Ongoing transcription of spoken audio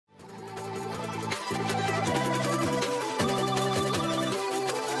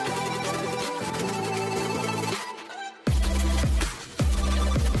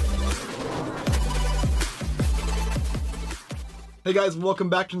Hey guys, welcome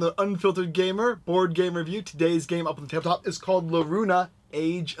back to the Unfiltered Gamer board game review. Today's game up on the tabletop is called Laruna,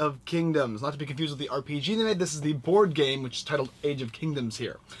 Age of Kingdoms. Not to be confused with the RPG they made, this is the board game which is titled Age of Kingdoms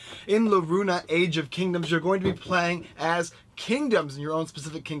here. In Laruna, Age of Kingdoms, you're going to be playing as kingdoms in your own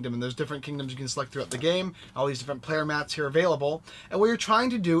specific kingdom, and there's different kingdoms you can select throughout the game. All these different player mats here available, and what you're trying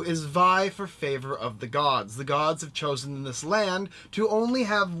to do is vie for favor of the gods. The gods have chosen in this land to only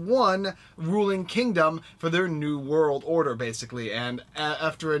have one ruling kingdom for their new world order, basically, and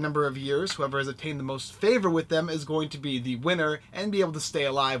after a number of years, whoever has attained the most favor with them is going to be the winner and be able to stay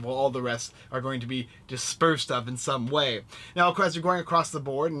alive, while all the rest are going to be dispersed of in some way. Now, of course, as you're going across the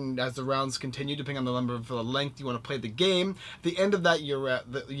board, and as the rounds continue, depending on the number of length you want to play the game, at the end of that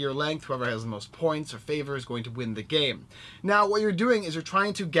year length, whoever has the most points or favor is going to win the game. Now, what you're doing is you're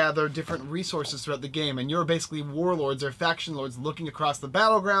trying to gather different resources throughout the game, and you're basically warlords or faction lords looking across the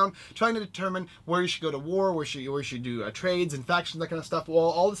battleground, trying to determine where you should go to war, where you should do trades and factions, that kind of stuff, while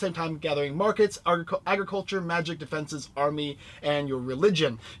all at the same time gathering markets, agriculture, magic, defenses, army, and your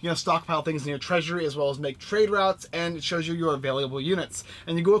religion. You're going to stockpile things in your treasury as well as make trade routes, and it shows you your available units.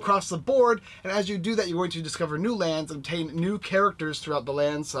 And you go across the board, and as you do that, you're going to discover new lands and obtain new characters throughout the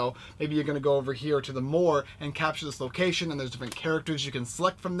land. So maybe you're going to go over here to the moor and capture this location, and there's different characters you can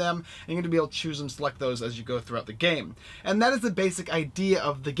select from them, and you're going to be able to choose and select those as you go throughout the game. And that is the basic idea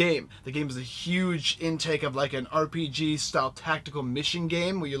of the game. The game is a huge intake of like an RPG style tactical mission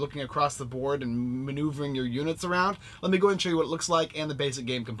game where you're looking across the board and maneuvering your units around. Let me go and show you what it looks like and the basic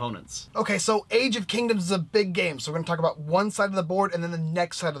game components. Okay, so Age of Kingdoms is a big game, so we're going to talk about one side of the board and then the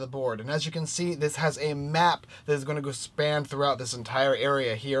next side of the board. And as you can see, this has a map that is going to go span throughout this entire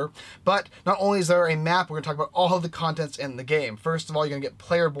area here. But not only is there a map, we're going to talk about all of the contents in the game. First of all, you're going to get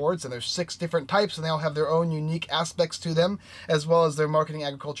player boards, and there's 6 different types, and they all have their own unique aspects to them, as well as their marketing,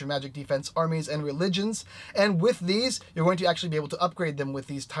 agriculture, magic, defense, armies, and religions. And with these, you're going to actually be able to upgrade them with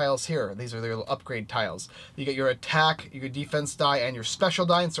these tiles here. These are their little upgrade tiles. You get your attack, your defense die, and your special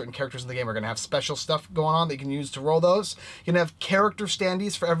die, and certain characters in the game are going to have special stuff going on that you can use to roll those. You can have character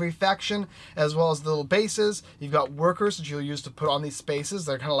standees for every faction, as well as the little bases. You've got workers that you'll use to put on these spaces.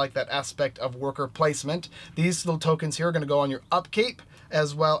 They're kind of like that aspect of worker placement. These little tokens here are going to go on your upkeep,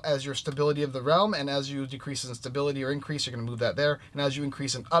 as well as your stability of the realm, and as you decrease in stability or increase, you're going to move that there, and as you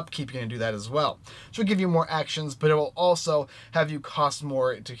increase in upkeep, you're going to do that as well. So it'll give you more actions, but it will also have you cost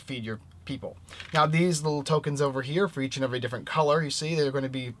more to feed your people. Now, these little tokens over here for each and every different color, you see, they're going to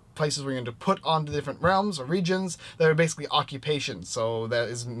be places where you're going to put onto different realms or regions that are basically occupations. So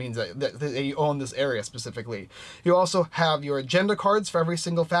that means that you own this area specifically. You also have your agenda cards for every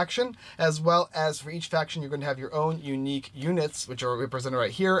single faction, as well as for each faction you're going to have your own unique units, which are represented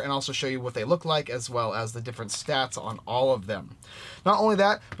right here, and also show you what they look like, as well as the different stats on all of them. Not only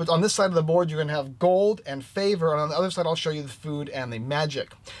that, but on this side of the board you're going to have gold and favor, and on the other side I'll show you the food and the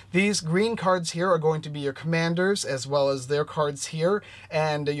magic. These green cards here are going to be your commanders, as well as their cards here,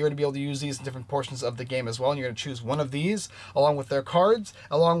 and you're going to be able to use these in different portions of the game as well, and you're going to choose one of these along with their cards,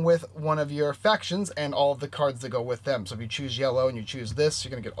 along with one of your factions and all of the cards that go with them. So if you choose yellow and you choose this, you're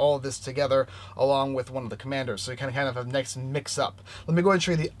going to get all of this together along with one of the commanders, so you kind of have a nice mix up. Let me go ahead and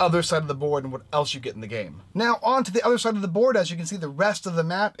show you the other side of the board and what else you get in the game. Now on to the other side of the board. As you can see, the rest of the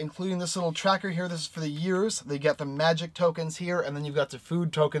map, including this little tracker here, this is for the years. They get the magic tokens here, and then you've got the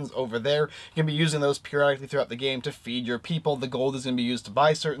food tokens over there. You're going to be using those periodically throughout the game to feed your people. The gold is going to be used to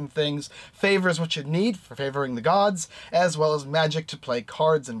buy certain things. Favor is what you need for favoring the gods, as well as magic to play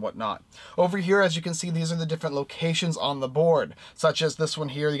cards and whatnot. Over here, as you can see, these are the different locations on the board, such as this one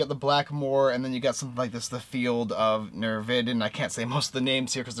here. You got the Black Moor, and then you got something like this, the Field of Nervid, and I can't say most of the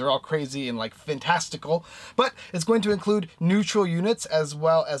names here because they're all crazy and like fantastical, but it's going to include neutral units as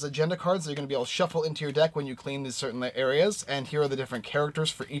well as agenda cards that you're going to be able to shuffle into your deck when you clean these certain areas. And here are the different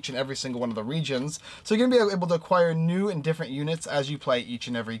characters for each and every single one of the regions. So you're going to be able to acquire new and different units as you play each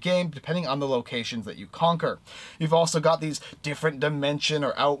and every game, depending on the locations that you conquer. You've also got these different dimension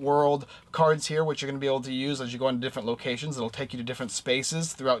or outworld cards here, which you're going to be able to use as you go into different locations. It'll take you to different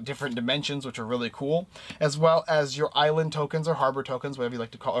spaces throughout different dimensions, which are really cool, as well as your island tokens or harbor tokens, whatever you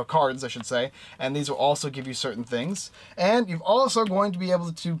like to call, or cards, I should say. And these will also give you certain things. And you've also going to be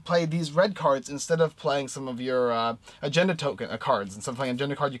able to play these red cards instead of playing some of your agenda token cards. Instead of playing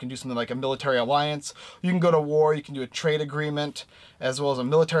agenda card, you can do something like a military alliance. You can go to war. You can do a trade agreement, as well as a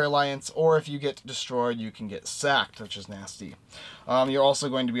military alliance, or if you get destroyed, you can get sacked, which is nasty. You're also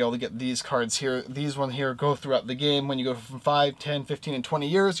going to be able to get these cards here. These one here go throughout the game. When you go from 5, 10, 15, and 20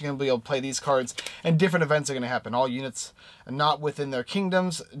 years, you're going to be able to play these cards, and different events are going to happen. All units not within their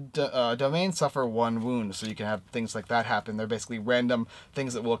kingdom's domain suffer 1 wound, so you can have things like that happen. They're basically random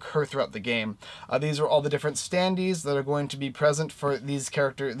things that will occur throughout the game. These are all the different standees that are going to be present for these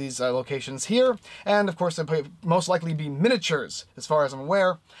locations here, and of course they'll most likely be miniatures, as far as I'm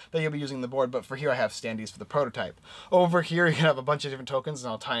aware, that you'll be using the board. But for here I have standees for the prototype. Over here you can have a bunch of different tokens,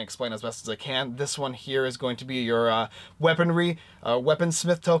 and I'll try and explain as best as I can. This one here is going to be your weaponry,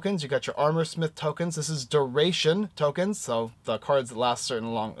 weaponsmith tokens. You got your armor smith tokens. This is duration tokens, so the cards that last a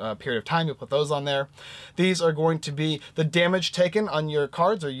certain long period of time, you'll put those on there. These are going to be the damage taken on your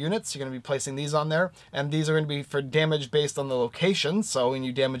cards or units. You're going to be placing these on there, and these are going to be for damage based on the location. So when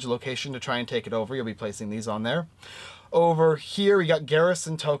you damage a location to try and take it over, you'll be placing these on there. Over here, we got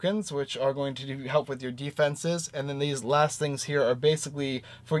garrison tokens, which are going to help with your defenses. And then these last things here are basically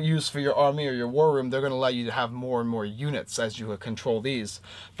for use for your army or your war room. They're going to allow you to have more and more units as you control these.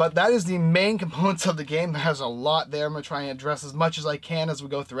 But that is the main components of the game. There's a lot there. I'm going to try and address as much as I can as we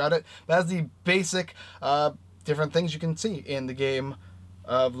go throughout it. That's the basic different things you can see in the game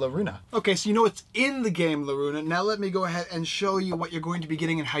of Laruna. Okay, so you know it's in the game Laruna. Now let me go ahead and show you what you're going to be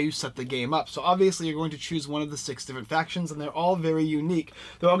getting and how you set the game up. So obviously you're going to choose one of the 6 different factions, and they're all very unique.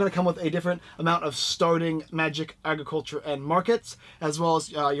 They're all going to come with a different amount of starting magic, agriculture, and markets, as well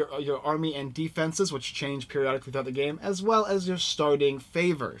as your army and defenses, which change periodically throughout the game, as well as your starting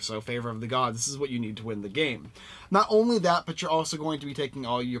favor. So favor of the gods. This is what you need to win the game. Not only that, but you're also going to be taking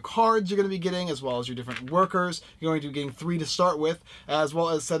all your cards you're going to be getting, as well as your different workers. You're going to be getting 3 to start with, as well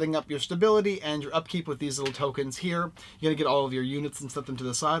as setting up your stability and your upkeep with these little tokens here. You're going to get all of your units and set them to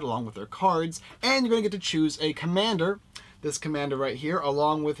the side along with their cards, and you're going to get to choose a commander. This commander right here,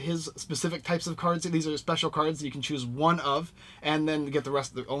 along with his specific types of cards. These are special cards that you can choose one of, and then get the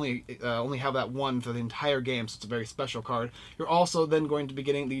rest of the only have that one for the entire game, so it's a very special card. You're also then going to be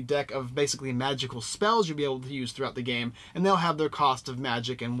getting the deck of basically magical spells you'll be able to use throughout the game, and they'll have their cost of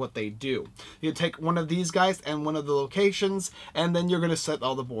magic and what they do. You take one of these guys and one of the locations, and then you're going to set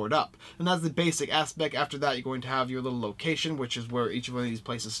all the board up. And that's the basic aspect. After that, you're going to have your little location, which is where each one of these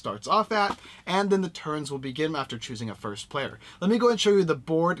places starts off at, and then the turns will begin after choosing a first player. Let me go and show you the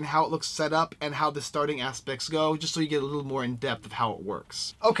board and how it looks set up and how the starting aspects go, just so you get a little more in depth of how it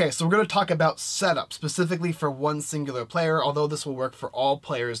works. Okay, so we're going to talk about setup specifically for one singular player, although this will work for all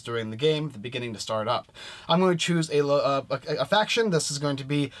players during the game, the beginning to start up. I'm going to choose a faction. This is going to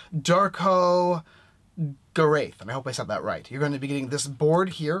be Darko Garaith, and I hope I said that right. You're going to be getting this board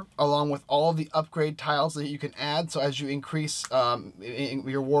here, along with all the upgrade tiles that you can add. So as you increase in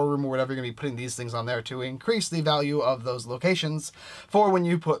your war room or whatever, you're going to be putting these things on there to increase the value of those locations for when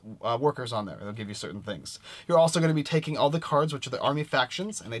you put workers on there. They'll give you certain things. You're also going to be taking all the cards, which are the army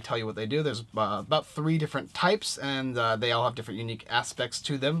factions, and they tell you what they do. There's about 3 different types, and they all have different unique aspects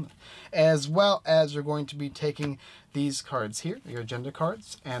to them, as well as you're going to be taking these cards here, your agenda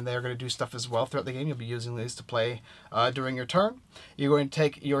cards, and they're going to do stuff as well throughout the game. You'll be using these to play during your turn. You're going to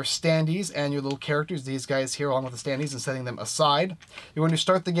take your standees and your little characters, these guys here, along with the standees, and setting them aside. You're going to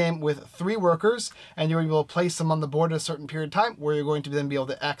start the game with 3 workers, and you're going to be able to place them on the board at a certain period of time, where you're going to then be able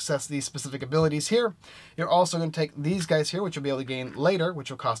to access these specific abilities here. You're also going to take these guys here, which you'll be able to gain later, which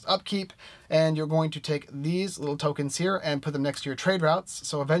will cost upkeep, and you're going to take these little tokens here and put them next to your trade routes,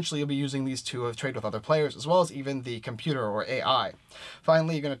 so eventually you'll be using these to trade with other players, as well as even the computer or AI.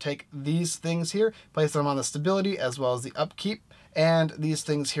 Finally, you're going to take these things here, place them on the stability as well as the upkeep, and these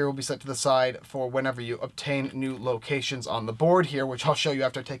things here will be set to the side for whenever you obtain new locations on the board here, which I'll show you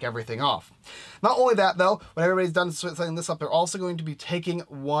after I take everything off. Not only that, though, when everybody's done setting this up, they're also going to be taking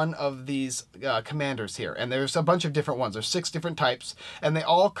one of these commanders here, and there's a bunch of different ones. There's 6 different types, and they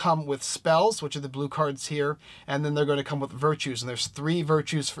all come with spells, which are the blue cards here, and then they're going to come with virtues, and there's 3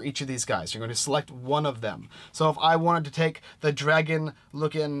 virtues for each of these guys. You're going to select one of them. So if I wanted to take the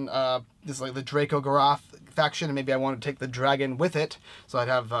dragon-looking, this is like the Draco Garath faction, and maybe I wanted to take the dragon with it, so I'd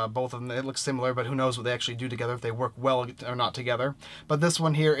have both of them. They look similar, but who knows what they actually do together, if they work well or not together. But this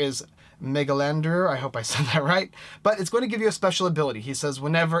one here is Megalander, I hope I said that right, but it's going to give you a special ability. He says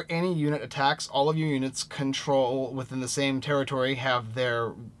whenever any unit attacks, all of your units control within the same territory have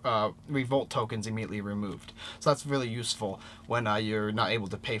their revolt tokens immediately removed. So that's really useful when you're not able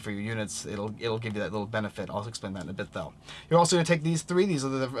to pay for your units, it'll give you that little benefit. I'll explain that in a bit though. You're also going to take these three. These are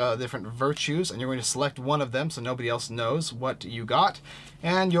the different virtues, and you're going to select one of them so nobody else knows what you got.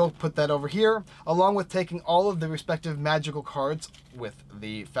 And you'll put that over here, along with taking all of the respective magical cards with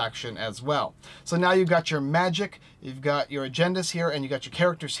the faction as well. So now you've got your magic, you've got your agendas here, and you've got your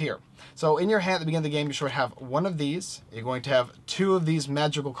characters here. So in your hand at the beginning of the game, you should have one of these, you're going to have two of these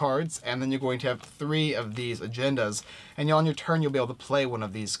magical cards, and then you're going to have three of these agendas. And on your turn, you'll be able to play one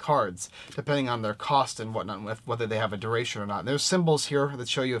of these cards, depending on their cost and whatnot, whether they have a duration or not. There's symbols here that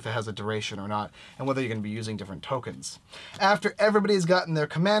show you if it has a duration or not, and whether you're going to be using different tokens. After everybody's gotten their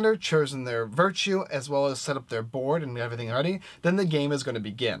commander, chosen their virtue, as well as set up their board and everything ready, then the game is going to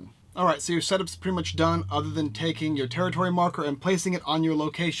begin. Alright, so your setup's pretty much done, other than taking your territory marker and placing it on your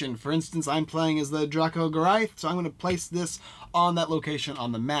location. For instance, I'm playing as the Draco Goliath, so I'm going to place this on that location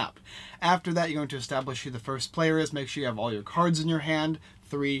on the map. After that, you're going to establish who the first player is. Make sure you have all your cards in your hand,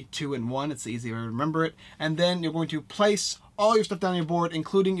 3, 2, and 1. It's the easy way to remember it. And then you're going to place all your stuff down your board,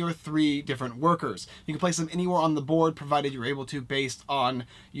 including your 3 different workers. You can place them anywhere on the board, provided you're able to, based on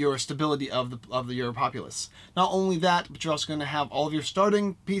your stability of your populace. Not only that, but you're also going to have all of your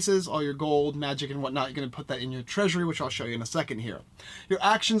starting pieces, all your gold, magic, and whatnot. You're going to put that in your treasury, which I'll show you in a second here. Your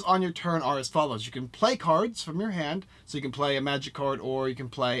actions on your turn are as follows. You can play cards from your hand, so you can play a magic card, or you can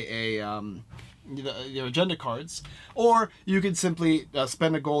play your agenda cards, or you can simply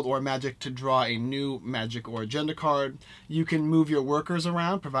spend a gold or a magic to draw a new magic or agenda card. You can move your workers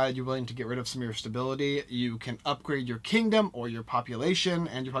around, provided you're willing to get rid of some of your stability. You can upgrade your kingdom or your population,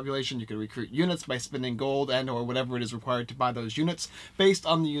 and your population you can recruit units by spending gold and or whatever it is required to buy those units based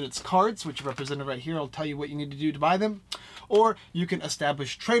on the units cards, which are represented right here. I'll tell you what you need to do to buy them. Or you can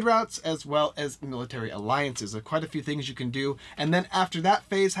establish trade routes as well as military alliances. There are quite a few things you can do. And then after that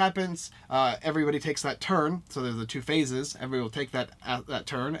phase happens, everybody takes that turn. So there's the 2 phases. Everybody will take that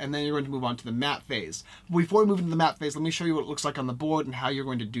turn, and then you're going to move on to the map phase. Before we move into the map phase, let me show you what it looks like on the board and how you're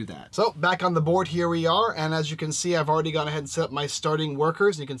going to do that. So back on the board, here we are. And as you can see, I've already gone ahead and set up my starting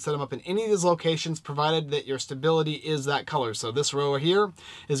workers. You can set them up in any of these locations, provided that your stability is that color. So this row here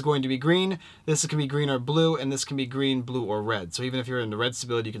is going to be green. This can be green or blue, and this can be green, blue, or red. So even if you're in the red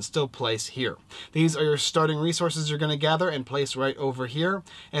stability, you can still place here. These are your starting resources you're going to gather and place right over here,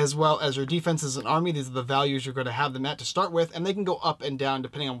 as well as your defenses and army. These are the values you're going to have them at to start with, and they can go up and down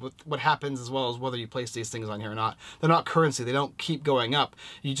depending on what happens, as well as whether you place these things on here or not. They're not currency. They don't keep going up.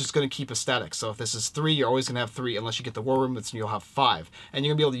 You're just going to keep a static. So if this is 3, you're always going to have 3 unless you get the war room, then you'll have 5. And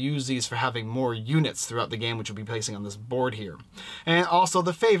you're going to be able to use these for having more units throughout the game, which you'll be placing on this board here. And also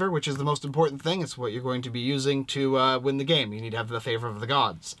the favor, which is the most important thing. It's what you're going to be using to win the game. You need to have the favor of the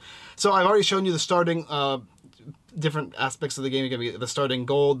gods. So I've already shown you the starting different aspects of the game. You're going to get the starting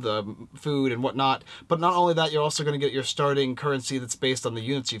gold, the food, and whatnot. But not only that, you're also going to get your starting currency that's based on the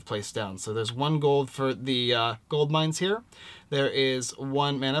units you've placed down. So there's 1 gold for the gold mines here. There is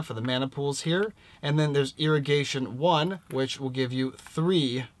 1 mana for the mana pools here. And then there's irrigation 1, which will give you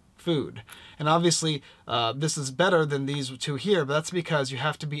 3 food. And obviously, this is better than these 2 here, but that's because you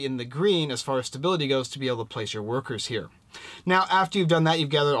have to be in the green as far as stability goes to be able to place your workers here. Now, after you've done that, you've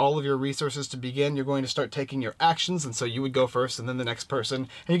gathered all of your resources to begin. You're going to start taking your actions, and so you would go first and then the next person.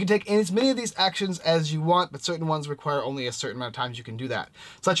 And you can take as many of these actions as you want, but certain ones require only a certain amount of times you can do that,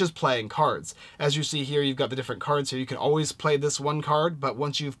 such as playing cards. As you see here, you've got the different cards here. You can always play this 1 card, but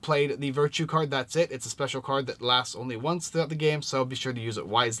once you've played the virtue card, that's it. It's a special card that lasts only once throughout the game, so be sure to use it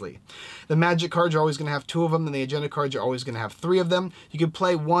wisely. The magic cards, you're always going to have 2 of them, and the agenda cards, you're always going to have 3 of them. You can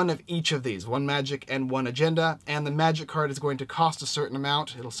play 1 of each of these, 1 magic and 1 agenda, and the magic card is going to cost a certain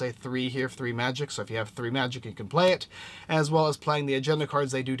amount. It'll say 3 here, 3 magic, so if you have 3 magic, you can play it. As well as playing the agenda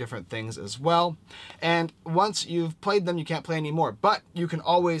cards, they do different things as well. And once you've played them, you can't play anymore. But you can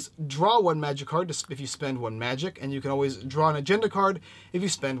always draw 1 magic card if you spend 1 magic, and you can always draw an agenda card if you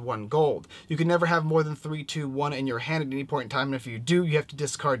spend 1 gold. You can never have more than 3, 2, 1 in your hand at any point in time, and if you do, you have to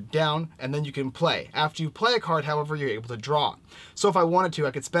discard down, and then you can play. After you play a card, however, you're able to draw. So if I wanted to,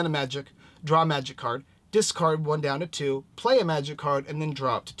 I could spend a magic, draw a magic card, discard 1 down to 2, play a magic card, and then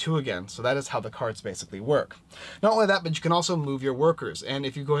draw up to 2 again. So that is how the cards basically work. Not only that, but you can also move your workers. And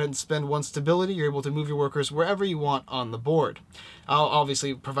if you go ahead and spend 1 stability, you're able to move your workers wherever you want on the board.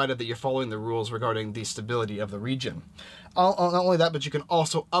 Obviously, provided that you're following the rules regarding the stability of the region. Not only that, but you can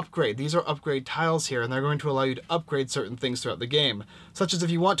also upgrade. These are upgrade tiles here, and they're going to allow you to upgrade certain things throughout the game. Such as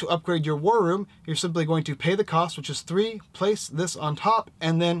if you want to upgrade your war room, you're simply going to pay the cost, which is 3, place this on top,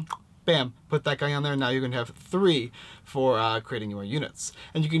 and then bam, put that guy on there, and now you're going to have 3 for creating your units.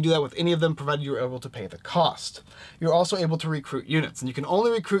 And you can do that with any of them, provided you're able to pay the cost. You're also able to recruit units, and you can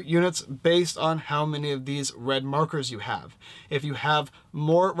only recruit units based on how many of these red markers you have. If you have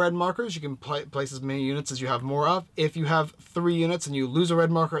more red markers, you can place as many units as you have more of. If you have 3 units and you lose a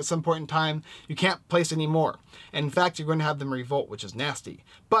red marker at some point in time, you can't place any more. And in fact, you're going to have them revolt, which is nasty.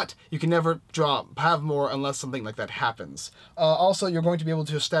 But you can never have more unless something like that happens. Also, you're going to be able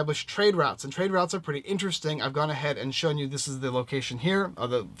to establish trade routes, and trade routes are pretty interesting. I've gone ahead and shown you this is the location here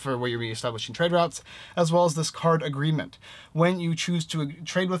for where you're establishing trade routes, as well as this card agreement. When you choose to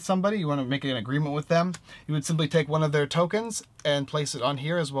trade with somebody, you want to make an agreement with them, you would simply take one of their tokens and place it on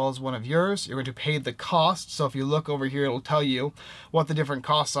here as well as one of yours. You're going to pay the cost. So if you look over here, it'll tell you what the different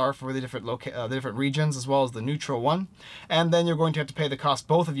costs are for the different regions as well as the neutral one. And then you're going to have to pay the cost,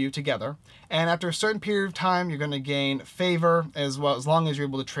 both of you together. And after a certain period of time, you're going to gain favor as well, as long as you're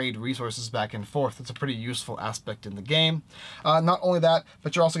able to trade resources back and forth. It's a pretty useful aspect in the game. Not only that,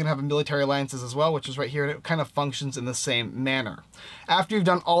 but you're also going to have military alliances as well, which is right here, and it kind of functions in the same manner. After you've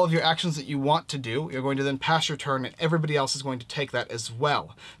done all of your actions that you want to do, you're going to then pass your turn, and everybody else is going to take that as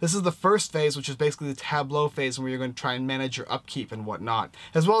well. This is the first phase, which is basically the tableau phase, where you're going to try and manage your upkeep and whatnot,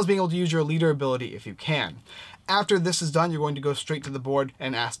 as well as being able to use your leader ability if you can. After this is done, you're going to go straight to the board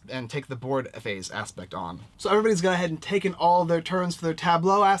and take the board phase aspect on. So everybody's gone ahead and taken all of their turns for their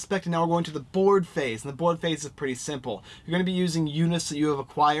tableau aspect, and now we're going to the board phase. And the board phase is pretty simple. You're going to be using units that you have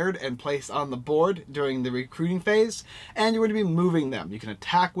acquired and placed on the board during the recruiting phase, and you're going to be moving them. You can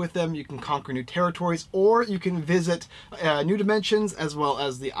attack with them, you can conquer new territories, or you can visit new dimensions as well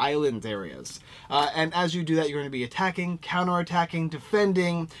as the island areas. And as you do that, you're going to be attacking, counter-attacking,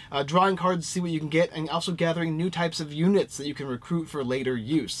 defending, drawing cards to see what you can get, and also gathering new types of units that you can recruit for later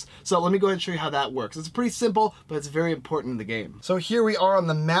use. So let me go ahead and show you how that works. It's pretty simple, but it's very important in the game. So here we are on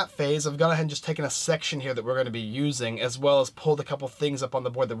the map phase. I've gone ahead and just taken a section here that we're going to be using, as well as pulled a couple things up on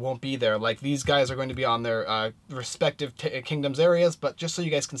the board that won't be there. Like these guys are going to be on their respective kingdoms areas, but just so you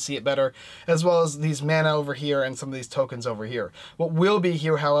guys can see it better, as well as these mana over here and some of these tokens over here. What will be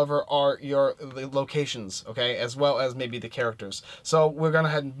here, however, are your locations, okay, as well as maybe the characters. So we're going to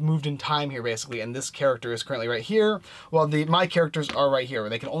head moved in time here, basically, and this character is currently right here. Well, my characters are right here.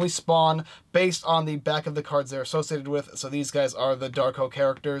 They can only spawn based on the back of the cards they're associated with. So these guys are the Darko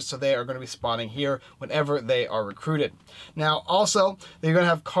characters, so they are going to be spawning here whenever they are recruited. Now, also, you're going to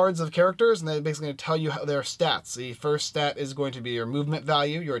have cards of characters, and they're basically going to tell you their stats. The first stat is going to be your movement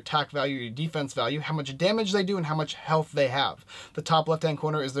value, your attack value, your defense value, how much damage they do, and how much health they have. The top left-hand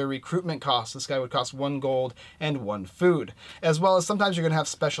corner is their recruitment cost. This guy would cost 1 gold and 1 food. As well as sometimes you're going to have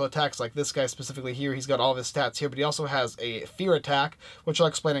special attacks, like this guy specifically here. He's got all of his stats here, but he also has a fear attack, which I'll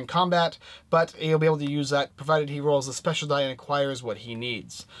explain in combat, but he'll be able to use that provided he rolls a special die and acquires what he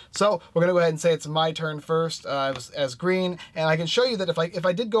needs. So we're going to go ahead and say it's my turn first as green, and I can show you that if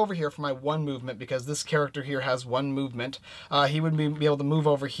I did go over here for my 1 movement, because this character here has 1 movement, he would be able to move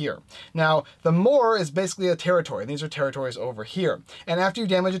over here. Now, the more is basically a territory. These are territories over here. And after you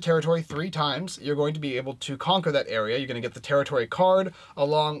damage a territory 3 times, you're going to be able to conquer that area. You're going to get the territory card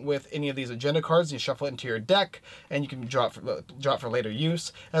along with any of these agenda cards, and you shuffle it into your deck, and you can draw it for later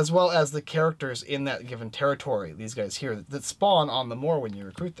use, as well as the characters in that given territory, these guys here, that spawn on the more when you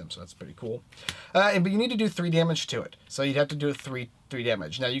recruit them, so that's pretty cool. But you need to do 3 damage to it, so you'd have to do a 3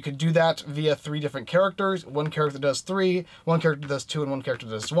 damage. Now you could do that via 3 different characters. 1 character does 3, 1 character does 2, and 1 character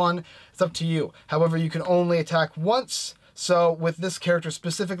does 1. It's up to you. However, you can only attack once. So with this character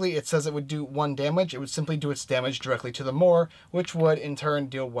specifically, it says it would do 1 damage. It would simply do its damage directly to the Moor, which would in turn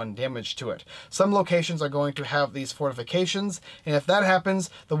deal 1 damage to it. Some locations are going to have these fortifications, and if that happens,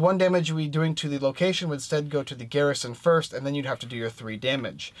 the 1 damage you'd be doing to the location would instead go to the garrison first, and then you'd have to do your 3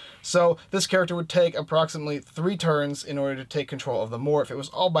 damage. So this character would take approximately 3 turns in order to take control of the Moor if it was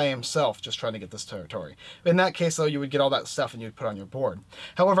all by himself just trying to get this territory. In that case, though, you would get all that stuff and you'd put on your board.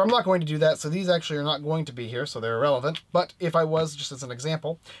 However, I'm not going to do that, so these actually are not going to be here, so they're irrelevant. But if I was, just as an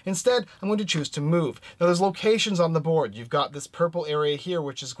example, instead, I'm going to choose to move. Now, there's locations on the board. You've got this purple area here,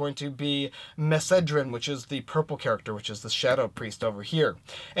 which is going to be Mesedrin, which is the purple character, which is the Shadow Priest over here.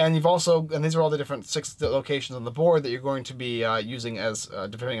 And you've also, and these are all the different 6 locations on the board that you're going to be using as,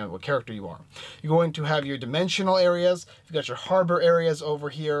 depending on what character you are. You're going to have your dimensional areas. You've got your harbor areas over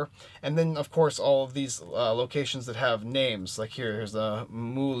here. And then, of course, all of these locations that have names. Like here's the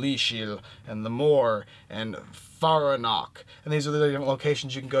Mulishil and the Moor and Faranok. And these are the different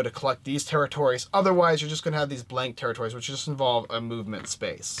locations you can go to collect these territories. Otherwise, you're just going to have these blank territories, which just involve a movement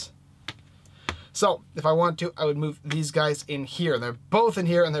space. So if I want to, I would move these guys in here. They're both in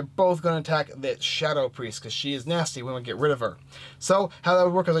here, and they're both going to attack the Shadow Priest because she is nasty. We want to get rid of her. So how that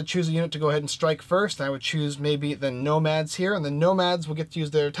would work is I'd choose a unit to go ahead and strike first. And I would choose maybe the Nomads here, and the Nomads will get to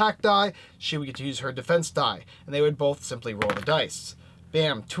use their attack die. She would get to use her defense die, and they would both simply roll the dice.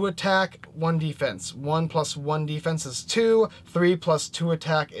 Bam, 2 attack, 1 defense. 1 plus 1 defense is 2. 3 plus 2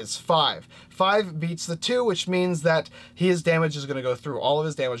 attack is 5. 5 beats the 2, which means that his damage is going to go through. All of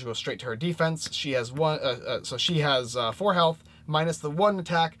his damage will go straight to her defense. She has 4 health minus the 1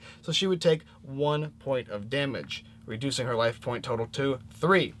 attack, so she would take 1 point of damage, reducing her life point total to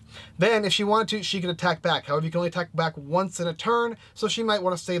 3. Then, if she wanted to, she could attack back. However, you can only attack back once in a turn, so she might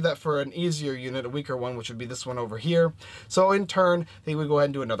want to save that for an easier unit, a weaker one, which would be this one over here. So in turn, they would go ahead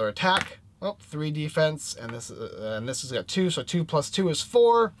and do another attack. Well, 3 defense, and this has got 2, so 2 plus 2 is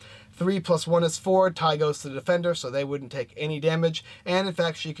 4. 3 plus 1 is 4. Tie goes to the defender, so they wouldn't take any damage. And in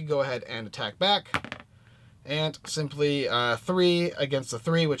fact, she could go ahead and attack back. And simply 3 against the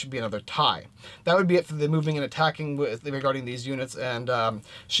 3, which would be another tie. That would be it for the moving and attacking regarding these units, and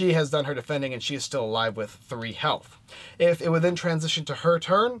she has done her defending, and she is still alive with 3 health. If it would then transition to her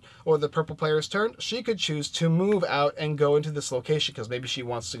turn, or the purple player's turn, she could choose to move out and go into this location, because maybe she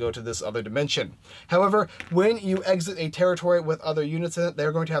wants to go to this other dimension. However, when you exit a territory with other units in it,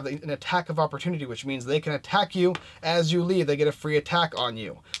 they're going to have an attack of opportunity, which means they can attack you as you leave. They get a free attack on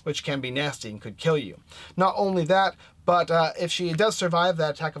you, which can be nasty and could kill you. Not only that, but if she does survive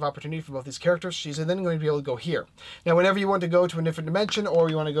that attack of opportunity for both these characters, she's then going to be able to go here. Now, whenever you want to go to a different dimension, or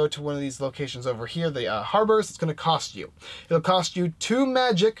you want to go to one of these locations over here, the harbors, it's going to cost you. It'll cost you 2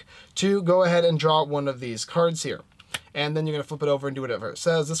 magic to go ahead and draw one of these cards here. And then you're going to flip it over and do whatever it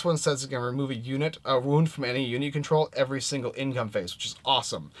says. This one says it's going to remove a wound from any unit you control every single income phase, which is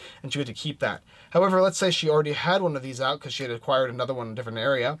awesome. And you get to keep that. However, let's say she already had one of these out because she had acquired another one in a different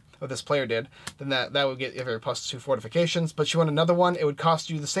area, or this player did, then that would get her plus 2 fortifications. But she want another one, it would cost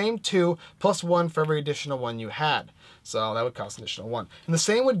you the same 2 plus 1 for every additional one you had. So that would cost an additional 1. And the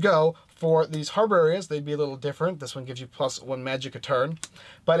same would go for these harbor areas. They'd be a little different. This one gives you plus 1 magic a turn,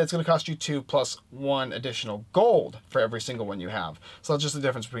 but it's going to cost you 2 plus 1 additional gold for every single one you have. So that's just the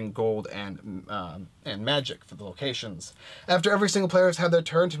difference between gold and magic for the locations. After every single player has had their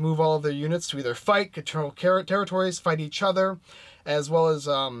turn to move all of their units to either fight, control territories, fight each other, as well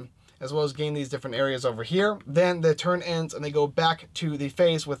as gain these different areas over here, then the turn ends and they go back to the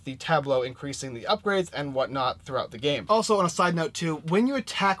phase with the tableau increasing the upgrades and whatnot throughout the game. Also, on a side note too, when you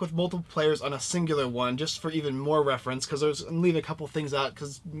attack with multiple players on a singular one, just for even more reference, because I'm leaving a couple things out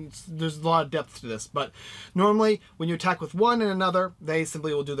because there's a lot of depth to this, but normally when you attack with one and another, they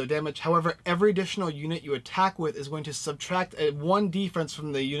simply will do their damage. However, every additional unit you attack with is going to subtract 1 defense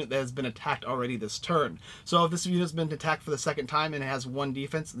from the unit that has been attacked already this turn. So if this unit has been attacked for the second time and it has 1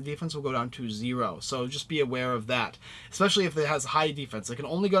 defense, the defense will go down to 0. So just be aware of that, especially if it has high defense. It can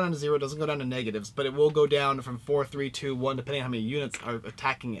only go down to 0, it doesn't go down to negatives, but it will go down from 4, 3, 2, 1, depending on how many units are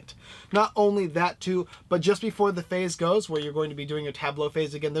attacking it. Not only that too, but just before the phase goes, where you're going to be doing your tableau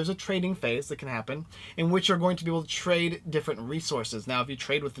phase again, there's a trading phase that can happen, in which you're going to be able to trade different resources. Now, if you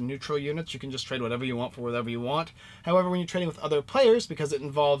trade with the neutral units, you can just trade whatever you want for whatever you want. However, when you're trading with other players, because it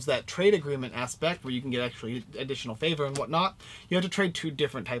involves that trade agreement aspect, where you can get actually additional favor and whatnot, you have to trade 2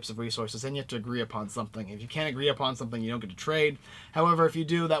 different types of resources, and you have to agree upon something. If you can't agree upon something, you don't get to trade. However, if you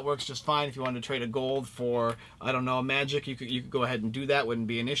do, that works just fine. If you wanted to trade a gold for, I don't know, a magic, you could go ahead and do that. Wouldn't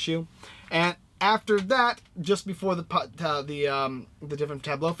be an issue. And after that, just before the different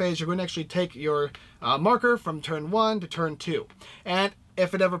tableau phase, you're going to actually take your marker from turn 1 to turn 2. And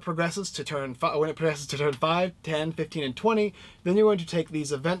if it ever progresses to turn 5, when it progresses to turn 5, 10, 15, and 20, then you're going to take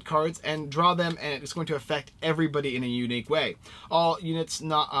these event cards and draw them, and it's going to affect everybody in a unique way. All units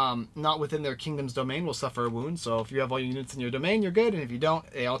not within their kingdom's domain will suffer a wound, so if you have all your units in your domain, you're good, and if you don't,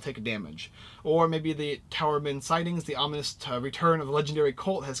 they all take a damage. Or maybe the Towerman sightings, the ominous return of the legendary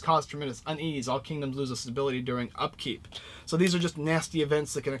cult has caused tremendous unease. All kingdoms lose its ability during upkeep. So these are just nasty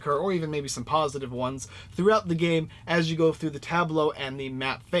events that can occur, or even maybe some positive ones, throughout the game as you go through the tableau and the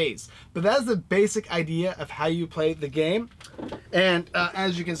map phase. But that is the basic idea of how you play the game. And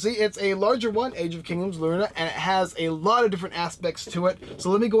as you can see, it's a larger one, Age of Kingdoms, Laruna, and it has a lot of different aspects to it. So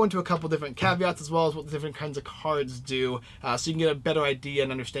let me go into a couple different caveats, as well as what the different kinds of cards do, so you can get a better idea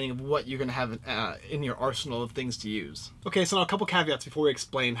and understanding of what you're going to have in your arsenal of things to use. Okay, so now a couple caveats before we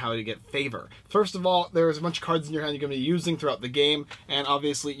explain how to get favor. First of all, there's a bunch of cards in your hand you're going to be using throughout the game, and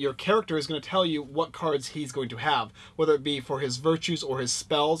obviously your character is going to tell you what cards he's going to have, whether it be for his virtues or his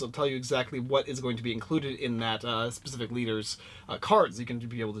spells. It'll tell you exactly what is going to be included in that specific leader's cards you can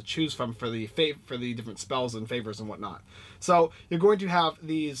be able to choose from for the different spells and favors and whatnot. So you're going to have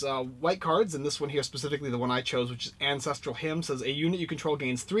these white cards, and this one here specifically, the one I chose, which is Ancestral Hymn, says a unit you control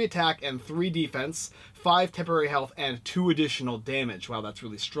gains 3 attack and 3 defense, 5 temporary health, and 2 additional damage. Wow, that's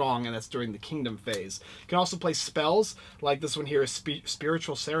really strong, and that's during the Kingdom phase. You can also play spells, like this one here is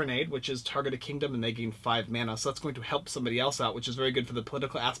Spiritual Serenade, which is target a kingdom and they gain 5 mana, so that's going to help somebody else out, which is very good for the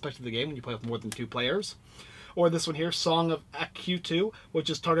political aspect of the game when you play with more than 2 players. Or this one here, Song of Q2, which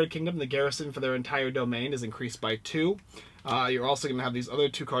is target a kingdom, the garrison for their entire domain is increased by 2. You're also going to have these other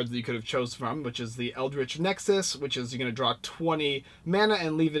 2 cards that you could have chose from, which is the Eldritch Nexus, which is you're going to draw 20 mana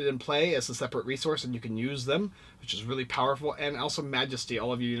and leave it in play as a separate resource, and you can use them, which is really powerful. And also Majesty.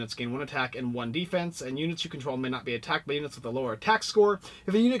 All of your units gain 1 attack and 1 defense, and units you control may not be attacked by units with a lower attack score.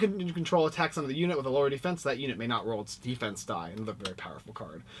 If a unit you control attacks on the unit with a lower defense, that unit may not roll its defense die. Another very powerful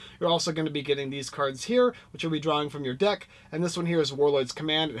card. You're also going to be getting these cards here, which you'll be drawing from your deck, and this one here is Warlord's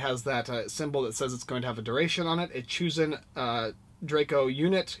Command. It has that symbol that says it's going to have a duration on it. It chooses Draco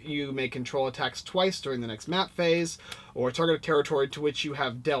unit, you may control attacks twice during the next map phase, or target a territory to which you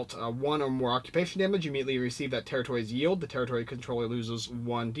have dealt 1 or more occupation damage. You immediately receive that territory's yield. The territory controller loses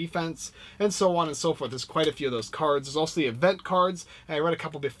 1 defense, and so on and so forth. There's quite a few of those cards. There's also the event cards, and I read a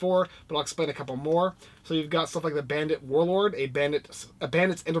couple before, but I'll explain a couple more. So you've got stuff like the Bandit Warlord. A bandit's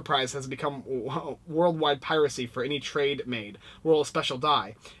enterprise has become worldwide piracy for any trade made. Roll a special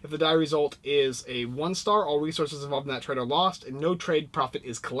die. If the die result is a 1-star, all resources involved in that trade are lost, and no trade profit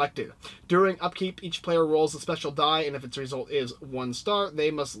is collected. During upkeep, each player rolls a special die, and if its result is 1-star,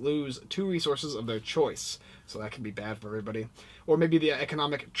 they must lose 2 resources of their choice. So that can be bad for everybody. Or maybe the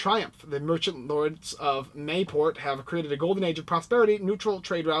Economic Triumph. The Merchant Lords of Mayport have created a golden age of prosperity. Neutral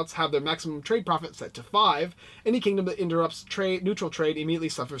trade routes have their maximum trade profit set to 5. Any kingdom that interrupts neutral trade immediately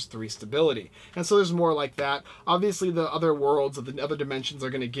suffers 3 stability. And so there's more like that. Obviously the other worlds of the other dimensions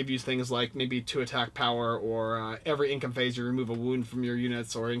are going to give you things like maybe 2 attack power, or every income phase you remove a wound from your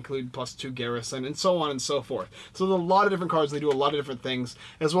units, or include +2 garrison, and so on and so forth. So there's a lot of different cards, and they do a lot of different things,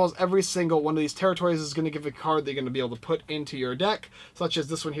 as well as every single one of these territories is going to give a card that you're going to be able to put into your deck, such as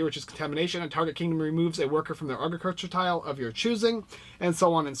this one here, which is Contamination. A target kingdom removes a worker from their agriculture tile of your choosing, and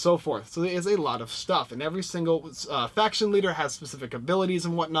so on and so forth. So there is a lot of stuff, and every single faction leader has specific abilities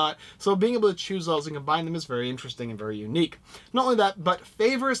and whatnot, so being able to choose those and combine them is very interesting and very unique. Not only that, but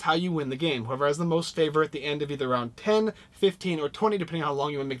favor is how you win the game. Whoever has the most favor at the end of either round 10, 15, or 20, depending on how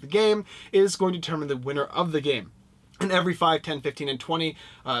long you want to make the game, is going to determine the winner of the game. And every 5, 10, 15, and 20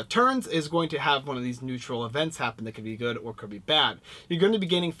 turns is going to have one of these neutral events happen that could be good or could be bad. You're going to be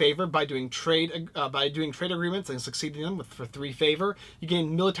gaining favor by doing trade agreements and succeeding them for 3 favor. You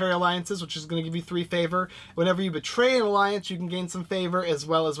gain military alliances, which is going to give you 3 favor. Whenever you betray an alliance, you can gain some favor, as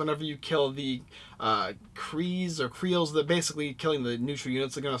well as whenever you kill the Crees or Creoles, that basically killing the neutral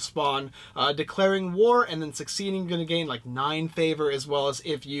units are going to spawn declaring war, and then succeeding, you're going to gain like 9 favor, as well as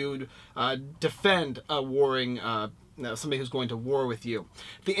if you defend a warring somebody who's going to war with you.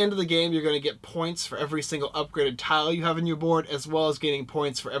 At the end of the game, you're going to get points for every single upgraded tile you have in your board, as well as gaining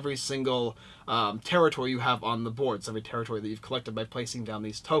points for every single territory you have on the board. So every territory that you've collected by placing down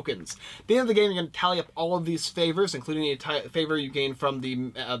these tokens. At the end of the game, you're going to tally up all of these favors, including any favor you gain from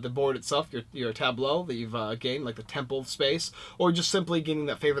the board itself, your tableau that you've gained, like the temple space, or just simply gaining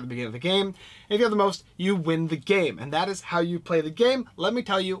that favor at the beginning of the game. And if you have the most, you win the game. And that is how you play the game. Let me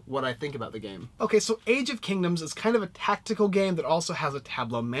tell you what I think about the game. Okay, so Age of Kingdoms is kind of a tactical game that also has a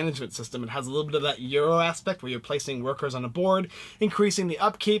tableau management system. It has a little bit of that Euro aspect where you're placing workers on a board, increasing the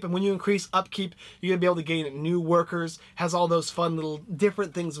upkeep, and when you increase upkeep, you're going to be able to gain new workers. Has all those fun little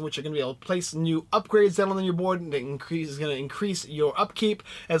different things in which you're going to be able to place new upgrades down on your board, and is going to increase your upkeep,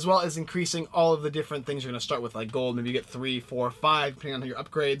 as well as increasing all of the different things you're going to start with, like gold. Maybe you get 3, 4, 5, depending on your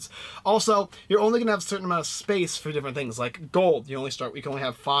upgrades. Also, you're only going to have a certain amount of space for different things, like gold. You can only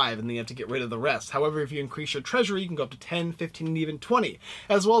have 5, and then you have to get rid of the rest. However, if you increase your treasury, you can go up to 10, 15, and even 20,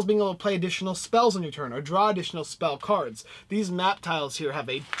 as well as being able to play additional spells on your turn, or draw additional spell cards. These map tiles here have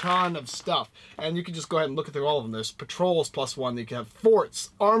a ton of stuff, and you can just go ahead and look through all of them. There's patrols +1, you can have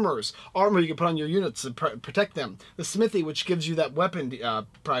forts, armor you can put on your units to protect them. The smithy, which gives you that weapon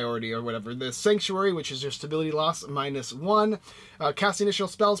priority or whatever. The sanctuary, which is your stability loss -1. Casting additional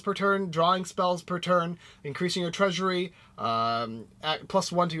spells per turn, drawing spells per turn, increasing your treasury,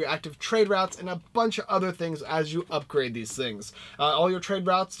 +1 to your active trade routes, and a bunch of other things as you to upgrade these things. All your trade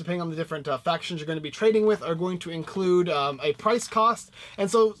routes, depending on the different factions you're going to be trading with, are going to include a price cost, and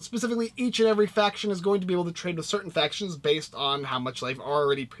so specifically each and every faction is going to be able to trade with certain factions based on how much they've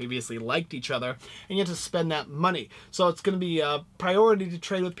already previously liked each other, and you have to spend that money. So it's going to be a priority to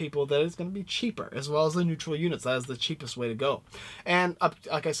trade with people that is going to be cheaper, as well as the neutral units. That is the cheapest way to go. And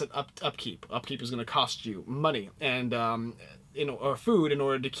like I said, upkeep. Upkeep is going to cost you money and or food in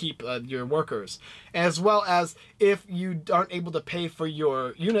order to keep your workers, as well as if you aren't able to pay for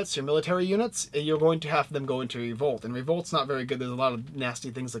your units, your military units, you're going to have them go into revolt, and revolt's not very good. There's a lot of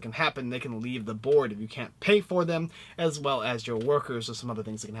nasty things that can happen. They can leave the board if you can't pay for them, as well as your workers. There's some other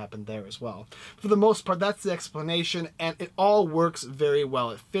things that can happen there as well. For the most part, that's the explanation, and it all works very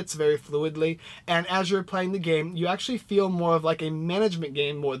well. It fits very fluidly, and as you're playing the game, you actually feel more of like a management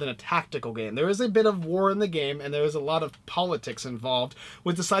game more than a tactical game. There is a bit of war in the game, and there is a lot of politics involved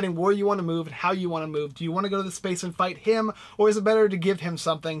with deciding where you want to move and how you want to move. Do you want to go to the space and fight him, or is it better to give him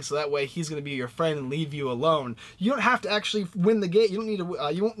something so that way he's going to be your friend and leave you alone? You don't have to actually win the game. You don't need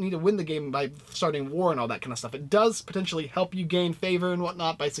to. You won't need to win the game by starting war and all that kind of stuff. It does potentially help you gain favor and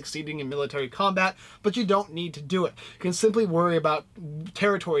whatnot by succeeding in military combat, but you don't need to do it. You can simply worry about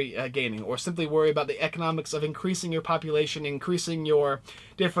territory gaining, or simply worry about the economics of increasing your population, increasing your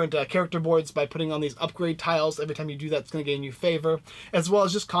different character boards by putting on these upgrade tiles. Every time you do that, it's going to gain you favor, as well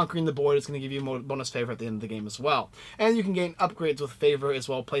as just conquering the board is going to give you more bonus favor at the end of the game as well. And you can gain upgrades with favor as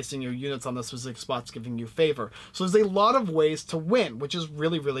well, placing your units on the specific spots giving you favor. So there's a lot of ways to win, which is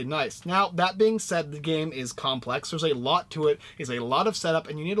really, really nice. Now, that being said, the game is complex. There's a lot to it. It's a lot of setup,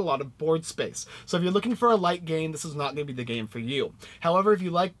 and you need a lot of board space. So if you're looking for a light game, this is not going to be the game for you. However, if you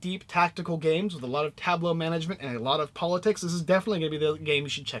like deep tactical games with a lot of tableau management and a lot of politics, this is definitely going to be the game you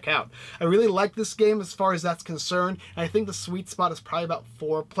should check out. I really like this game as far as that's concerned, and I think the sweet spot is probably about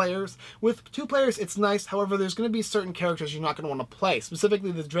 4 players. With 2 players, it's nice. However, there's going to be certain characters you're not going to want to play.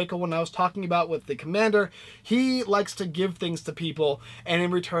 Specifically, the Draco one I was talking about with the commander, he likes to give things to people, and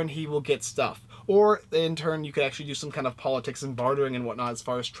in return, he will get stuff. Or, in turn, you could actually do some kind of politics and bartering and whatnot as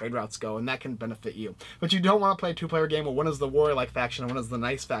far as trade routes go, and that can benefit you. But you don't want to play a 2-player game where one is the warrior-like faction and one is the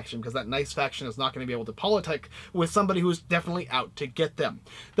nice faction, because that nice faction is not going to be able to politic with somebody who's definitely out to get them.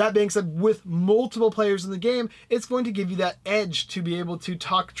 That being said, with multiple players in the game, it's going to give you that edge to be able to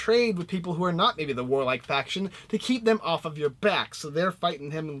talk trade with people who are not maybe the warlike faction, to keep them off of your back, so they're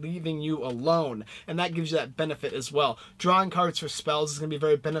fighting him and leaving you alone, and that gives you that benefit as well. Drawing cards for spells is going to be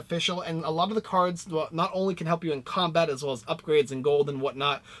very beneficial, and a lot of the cards not only can help you in combat as well as upgrades and gold and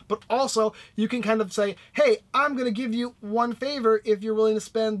whatnot, but also you can kind of say, hey, I'm going to give you 1 favor if you're willing to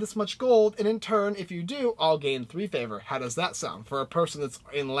spend this much gold, and in turn, if you do, I'll gain 3 favor. How does that sound? For a person that's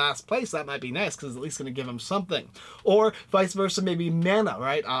in last place, that might be nice, because it's at least going to give them something. Or vice versa, maybe mana,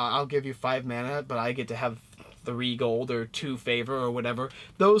 right? I'll give you 5 mana, but I get to have 3 gold or 2 favor or whatever.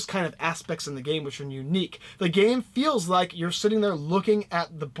 Those kind of aspects in the game which are unique. The game feels like you're sitting there looking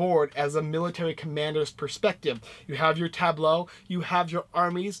at the board as a military commander's perspective. You have your tableau, you have your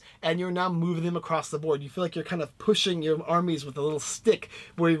armies, and you're now moving them across the board. You feel like you're kind of pushing your armies with a little stick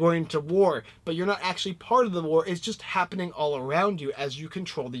where you're going to war, but you're not actually part of the war. It's just happening all around you as you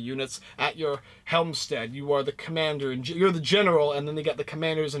control the units at your helmstead. You are the commander, and you're the general, and then they got the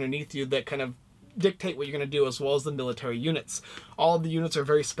commanders underneath you that kind of dictate what you're going to do, as well as the military units. All of the units are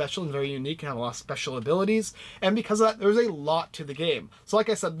very special and very unique and have a lot of special abilities, and because of that, there's a lot to the game. So like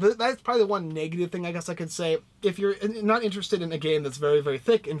I said, that's probably the one negative thing I guess I could say. If you're not interested in a game that's very, very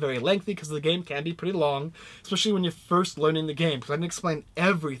thick and very lengthy, because the game can be pretty long, especially when you're first learning the game, because I didn't explain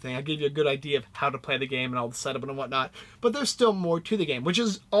everything. I gave you a good idea of how to play the game and all the setup and whatnot, but there's still more to the game, which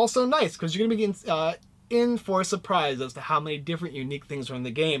is also nice, because you're going to be getting in for a surprise as to how many different unique things are in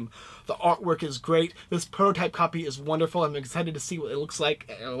the game. The artwork is great. This prototype copy is wonderful. I'm excited to see what it looks like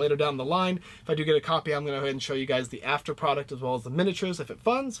later down the line. If I do get a copy, I'm going to go ahead and show you guys the after product as well as the miniatures if it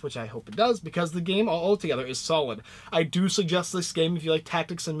funds, which I hope it does, because the game altogether is solid. I do suggest this game if you like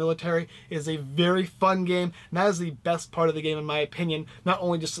tactics and military. It is a very fun game, and that is the best part of the game in my opinion. Not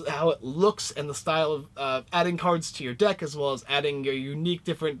only just how it looks and the style of adding cards to your deck, as well as adding your unique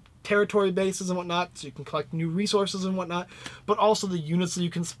different territory bases and whatnot, so you can collect new resources and whatnot, but also the units that you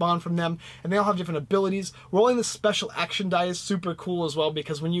can spawn from them, and they all have different abilities. Rolling the special action die is super cool as well,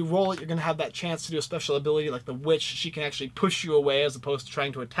 because when you roll it, you're going to have that chance to do a special ability like the witch. She can actually push you away as opposed to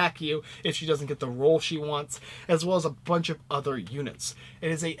trying to attack you if she doesn't get the roll she wants, as well as a bunch of other units.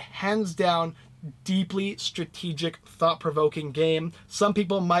 It is a hands down deeply strategic, thought-provoking game. Some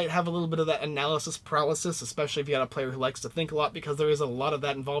people might have a little bit of that analysis paralysis, especially if you had a player who likes to think a lot, because there is a lot of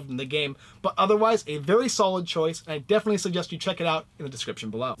that involved in the game. But otherwise, a very solid choice, and I definitely suggest you check it out in the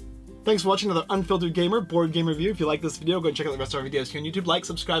description below. Thanks for watching another Unfiltered Gamer board game review. If you like this video, go and check out the rest of our videos here on YouTube. Like,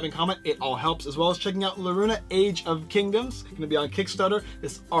 subscribe, and comment. It all helps. As well as checking out Laruna, Age of Kingdoms. Going to be on Kickstarter.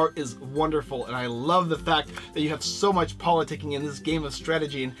 This art is wonderful, and I love the fact that you have so much politicking in this game of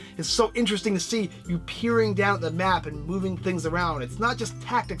strategy, and it's so interesting to see you peering down at the map and moving things around. It's not just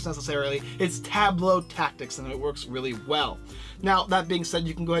tactics necessarily, it's tableau tactics, and it works really well. Now, that being said,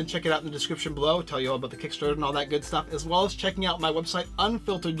 you can go ahead and check it out in the description below, tell you all about the Kickstarter and all that good stuff, as well as checking out my website,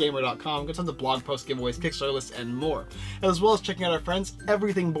 unfilteredgamer.com. Got tons of blog posts, giveaways, Kickstarter lists, and more. As well as checking out our friends,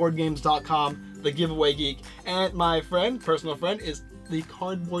 everythingboardgames.com, the Giveaway Geek, and my friend, personal friend, is the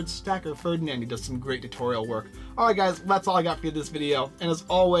Cardboard Stacker Ferdinand. He does some great tutorial work. Alright guys, that's all I got for you this video, and as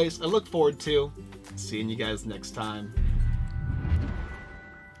always, I look forward to seeing you guys next time.